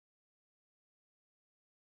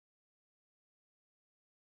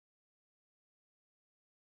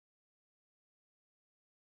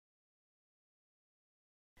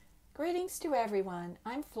Greetings to everyone.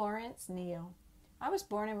 I'm Florence Neal. I was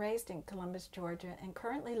born and raised in Columbus, Georgia, and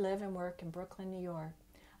currently live and work in Brooklyn, New York.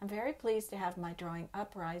 I'm very pleased to have my drawing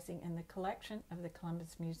Uprising in the collection of the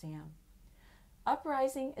Columbus Museum.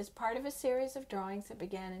 Uprising is part of a series of drawings that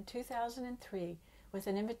began in 2003 with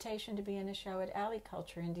an invitation to be in a show at Alley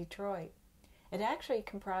Culture in Detroit. It actually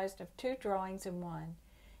comprised of two drawings in one,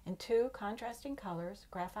 in two contrasting colors,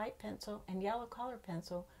 graphite pencil and yellow color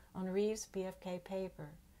pencil on Reeves BFK paper.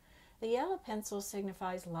 The yellow pencil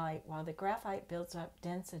signifies light, while the graphite builds up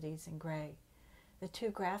densities in gray. The two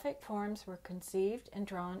graphic forms were conceived and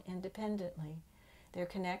drawn independently. Their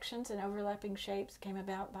connections and overlapping shapes came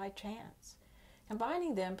about by chance.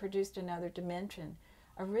 Combining them produced another dimension,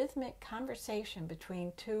 a rhythmic conversation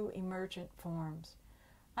between two emergent forms.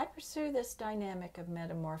 I pursue this dynamic of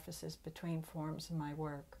metamorphosis between forms in my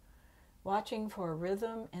work, watching for a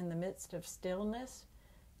rhythm in the midst of stillness,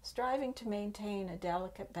 striving to maintain a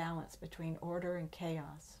delicate balance between order and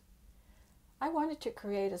chaos. I wanted to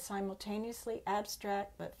create a simultaneously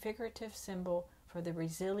abstract but figurative symbol for the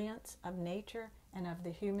resilience of nature and of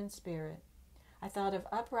the human spirit. I thought of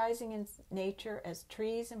uprising in nature as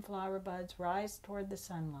trees and flower buds rise toward the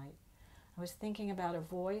sunlight. I was thinking about a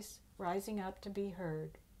voice rising up to be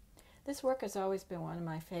heard. This work has always been one of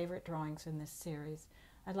my favorite drawings in this series.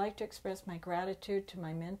 I'd like to express my gratitude to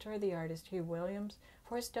my mentor, the artist Hugh Williams,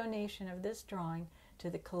 for his donation of this drawing to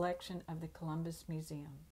the collection of the Columbus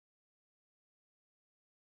Museum.